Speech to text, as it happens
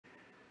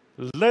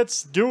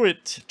Let's do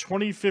it.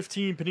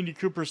 2015 Panini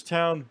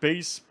Cooperstown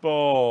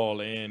Baseball.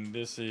 And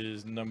this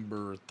is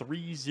number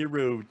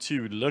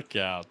 302. Look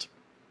out.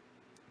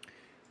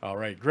 All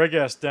right. Greg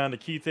S. down to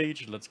Keith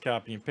H. Let's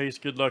copy and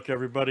paste. Good luck,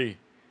 everybody.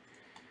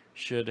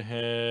 Should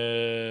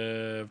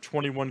have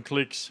 21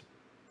 clicks.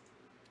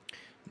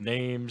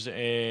 Names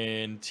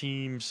and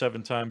teams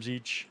 7 times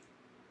each.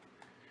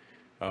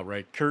 All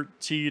right. Kurt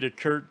T to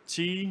Kurt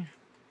T.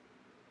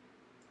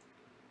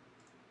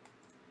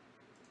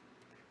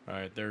 All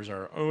right. There's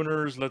our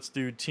owners. Let's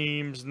do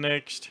teams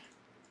next.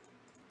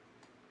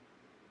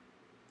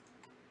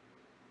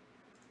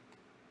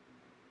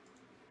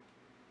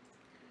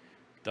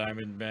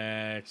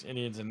 Diamondbacks,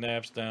 Indians, and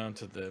Naps down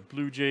to the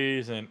Blue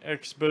Jays and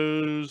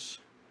Expos.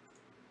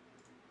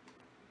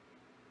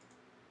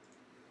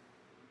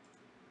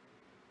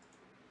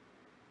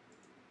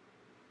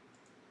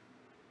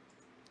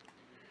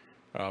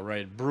 All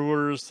right,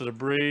 Brewers to the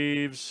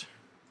Braves.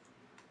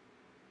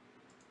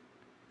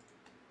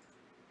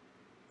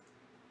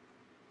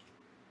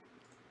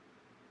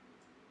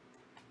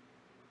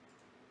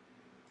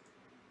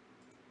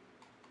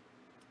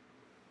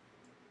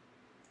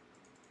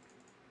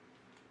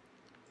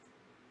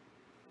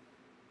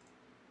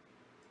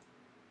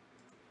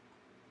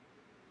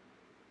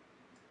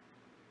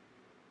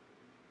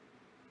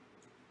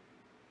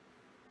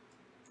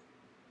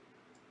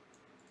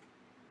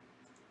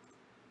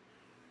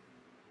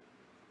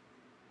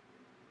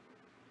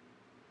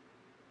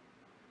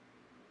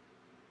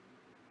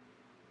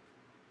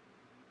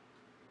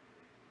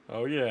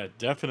 Oh yeah,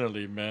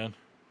 definitely, man.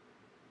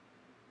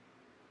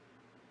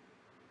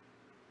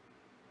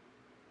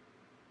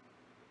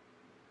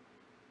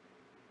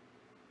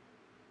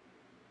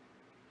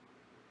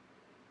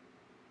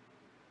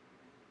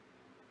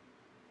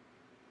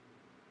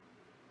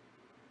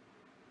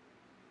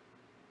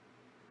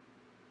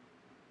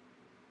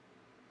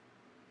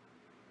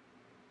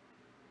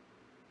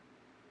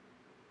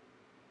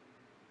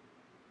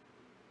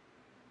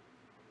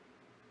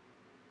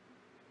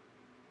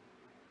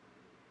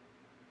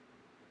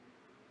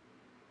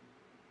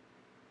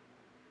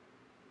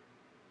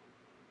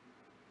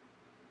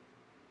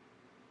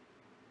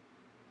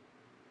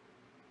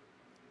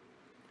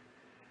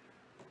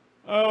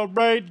 All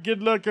right,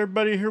 good luck,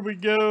 everybody. Here we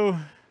go.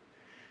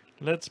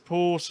 Let's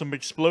pull some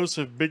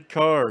explosive big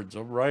cards.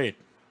 All right.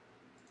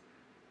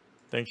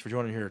 Thanks for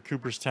joining here.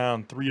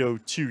 Cooperstown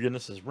 302. Again,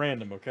 this is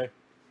random, okay?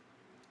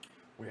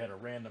 We had a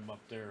random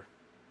up there.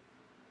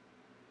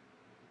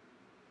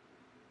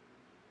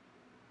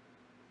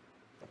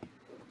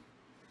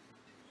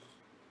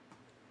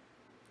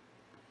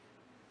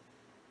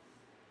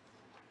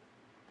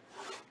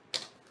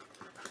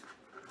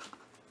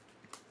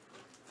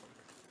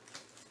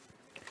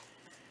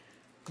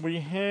 We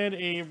had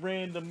a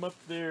random up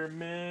there,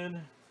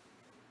 man.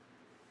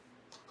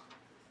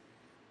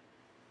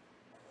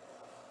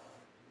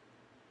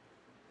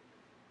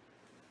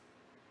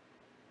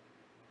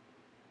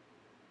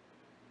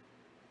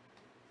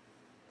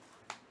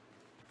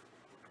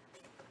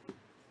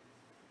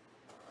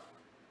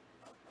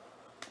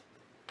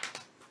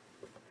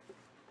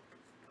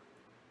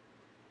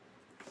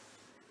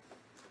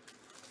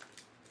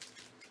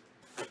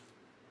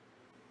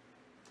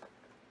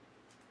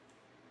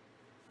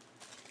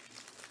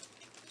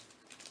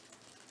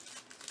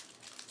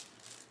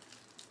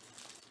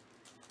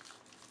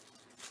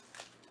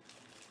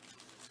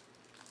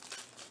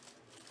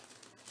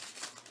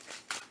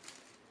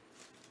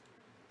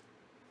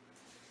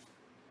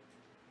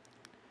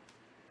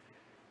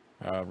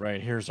 All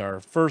right, here's our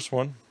first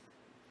one.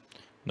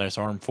 Nice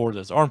Armed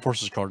Forces. Armed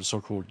Forces card is so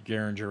cool.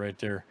 Garinger right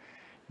there.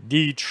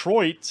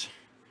 Detroit.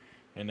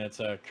 And that's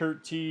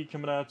Kurt T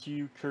coming out to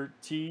you, Kurt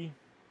T.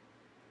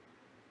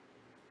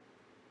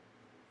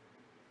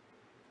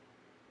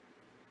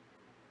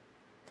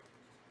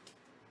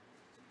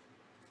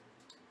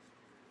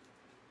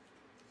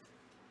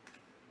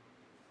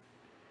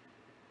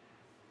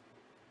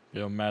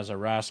 Yo,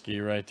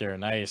 Mazeroski right there.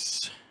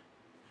 Nice.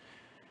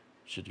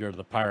 Should go to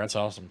the Pirates.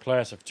 Awesome.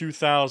 Class of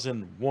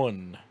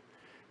 2001.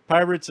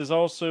 Pirates is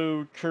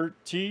also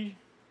Kurt T.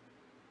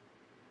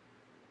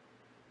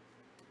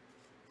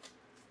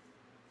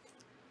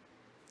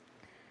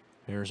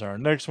 Here's our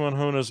next one,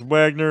 Honus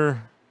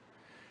Wagner.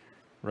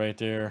 Right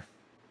there.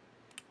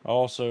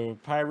 Also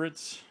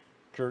Pirates,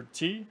 Kurt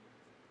T.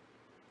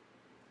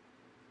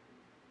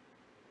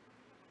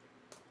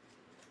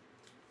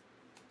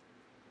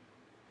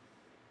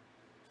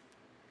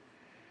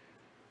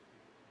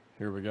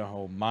 Here we go.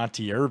 Oh,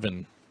 Monty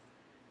Irvin.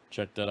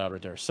 Check that out right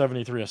there.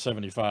 73 of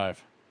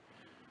 75.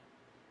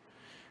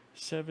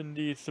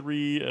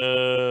 73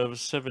 of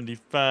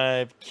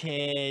 75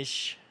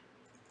 cash.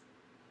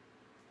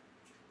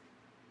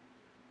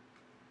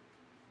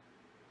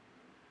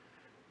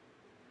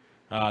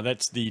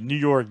 That's the New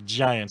York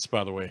Giants,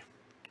 by the way.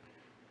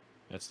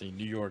 That's the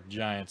New York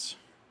Giants.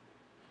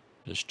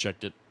 Just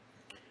checked it.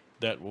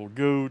 That will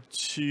go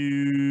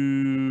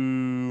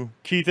to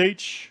Keith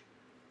H.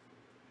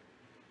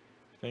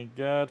 Thank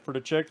God for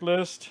the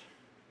checklist.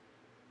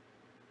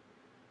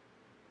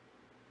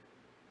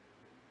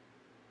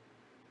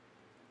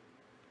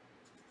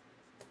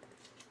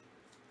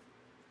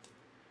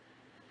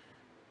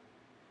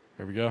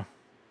 Here we go.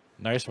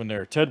 Nice one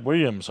there. Ted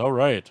Williams. All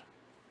right.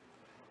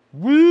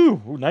 Woo!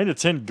 Ooh,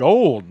 9/10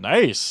 gold.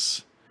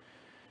 Nice.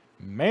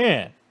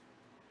 Man.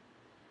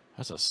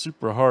 That's a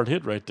super hard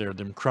hit right there.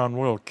 Them Crown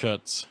Royal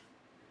cuts.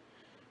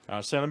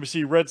 So let me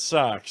see. Red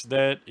Sox.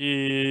 That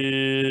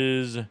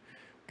is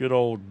good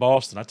old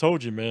Boston. I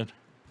told you, man.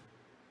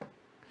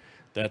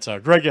 That's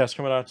Greg S.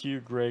 coming out to you.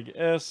 Greg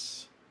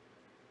S.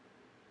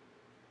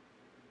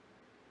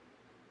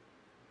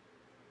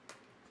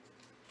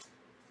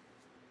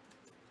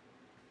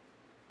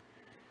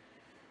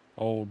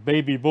 Old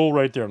baby bull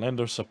right there.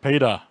 Lando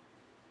Cepeda.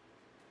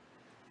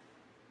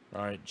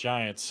 All right,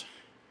 Giants.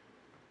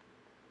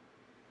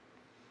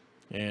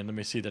 And let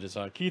me see. That is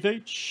Keith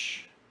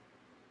H.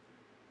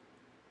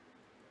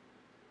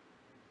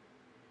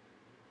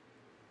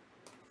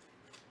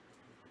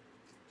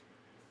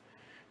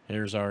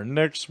 Here's our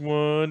next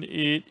one.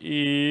 It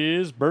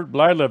is Bert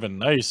Blyleven.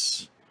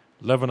 Nice.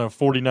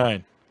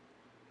 11/49.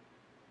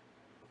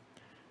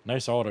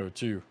 Nice auto,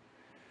 too.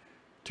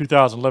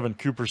 2011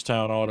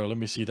 Cooperstown auto. Let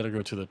me see. That'll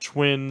go to the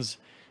Twins.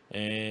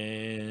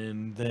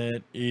 And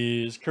that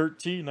is Kurt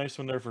T. Nice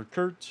one there for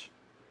Kurt.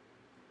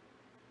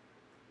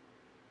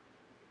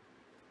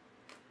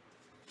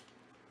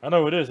 I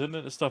know it is, isn't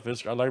it? This stuff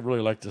is. I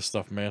really like this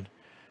stuff, man.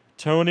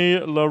 Tony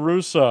La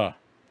Russa.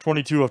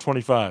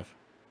 22/25.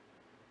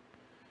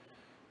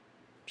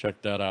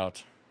 Check that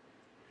out.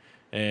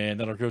 And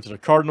that'll go to the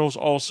Cardinals.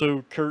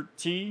 Also, Kurt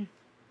T.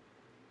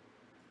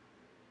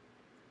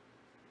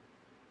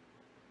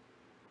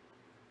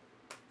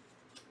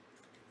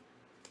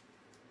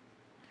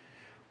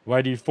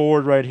 YD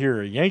Ford right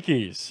here.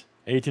 Yankees.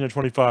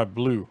 18/25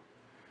 blue.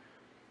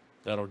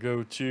 That'll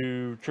go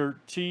to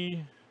Kurt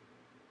T.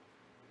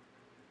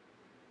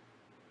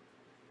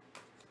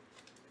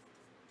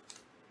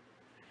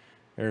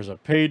 There's a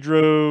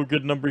Pedro.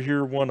 Good number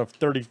here.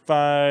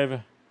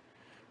 1/35.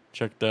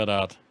 Check that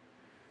out.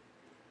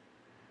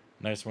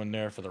 Nice one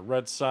there for the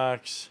Red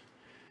Sox.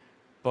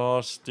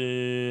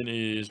 Boston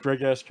is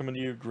Greg S. coming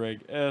to you.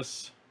 Greg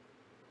S.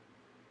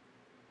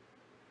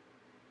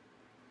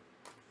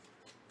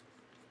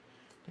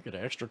 Look at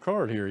an extra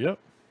card here. Yep.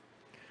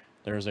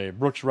 There's a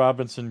Brooks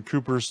Robinson,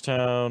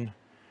 Cooperstown,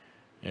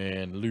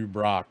 and Lou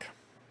Brock.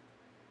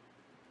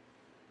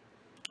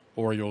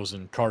 Orioles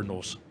and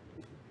Cardinals.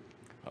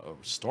 Uh-oh,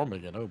 storm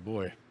again. Oh,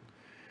 boy.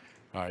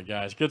 All right,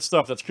 guys. Good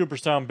stuff. That's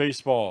Cooperstown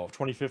Baseball.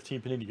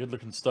 2015 Panini.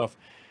 Good-looking stuff.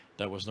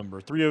 That was number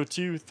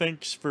 302.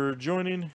 Thanks for joining.